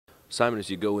Simon, as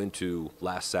you go into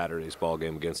last Saturday's ball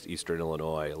game against Eastern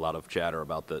Illinois, a lot of chatter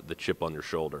about the chip on your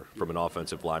shoulder from an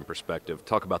offensive line perspective.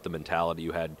 Talk about the mentality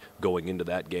you had going into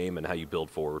that game and how you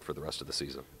build forward for the rest of the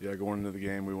season. Yeah, going into the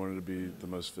game, we wanted to be the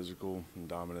most physical and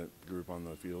dominant group on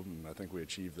the field, and I think we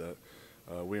achieved that.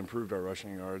 We improved our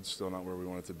rushing yards, still not where we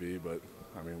want it to be, but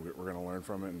I mean, we're going to learn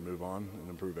from it and move on and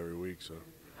improve every week. So,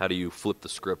 how do you flip the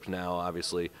script now?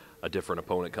 Obviously, a different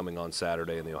opponent coming on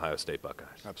Saturday in the Ohio State Buckeyes.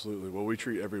 Absolutely. Well, we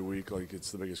treat every week like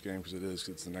it's the biggest game because it is.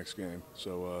 It's the next game.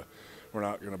 So we're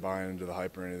not going to buy into the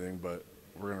hype or anything, but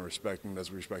we're going to respect them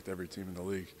as we respect every team in the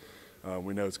league.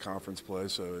 We know it's conference play,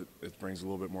 so it brings a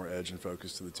little bit more edge and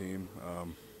focus to the team.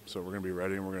 So we're going to be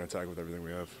ready, and we're going to attack with everything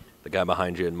we have. The guy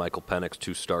behind you, Michael Penix,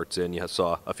 2 starts in. You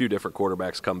saw a few different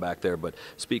quarterbacks come back there, but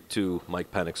speak to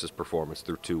Mike Penix's performance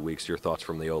through 2 weeks. Your thoughts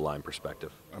from the O-line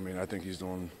perspective? I mean, I think he's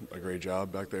doing a great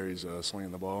job back there. He's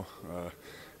slinging the ball.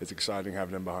 It's exciting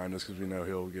having him behind us because we know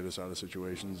he'll get us out of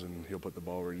situations and he'll put the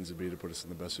ball where it needs to be to put us in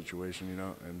the best situation,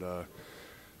 and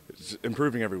it's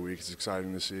improving every week. It's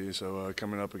exciting to see. So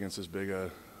coming up against this big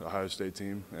Ohio State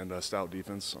team and a stout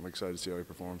defense, I'm excited to see how he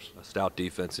performs. A stout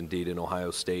defense indeed in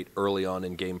Ohio State early on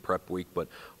in game prep week, but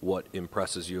what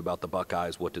impresses you about the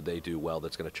Buckeyes? What did they do well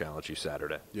that's going to challenge you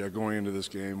Saturday? Yeah, going into this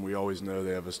game, we always know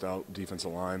they have a stout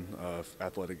defensive line,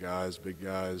 athletic guys, big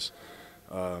guys.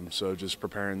 So just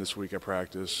preparing this week at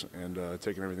practice and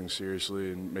taking everything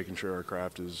seriously and making sure our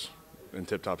craft is in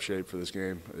tip-top shape for this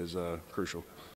game is crucial.